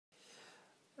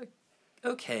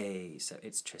Okay, so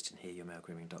it's Tristan here, your male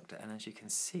grooming doctor, and as you can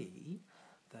see,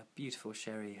 the beautiful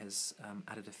Sherry has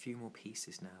added a few more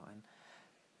pieces now, and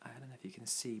I don't know if you can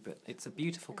see, but it's a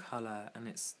beautiful colour, and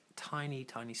it's tiny,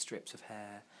 tiny strips of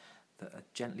hair that are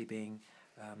gently being,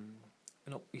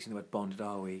 we're not using the word bonded,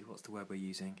 are we? What's the word we're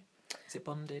using? Is it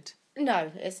bonded?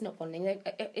 No, it's not bonding.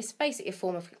 It's basically a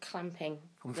form of clamping,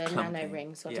 the clamping. nano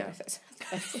rings. I don't know if that's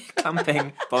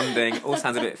Clamping, bonding, all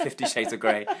sounds a bit 50 Shades of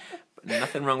Grey, but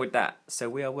nothing wrong with that. So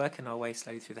we are working our way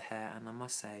slowly through the hair, and I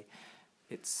must say,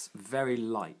 it's very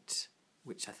light,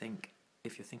 which I think,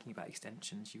 if you're thinking about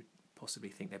extensions, you'd possibly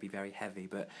think they'd be very heavy,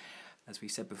 but as we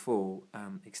said before,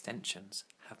 extensions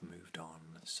have moved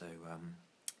on. So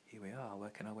here we are,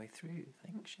 working our way through.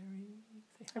 Thanks, Sherry.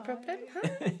 no problem.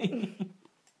 Huh?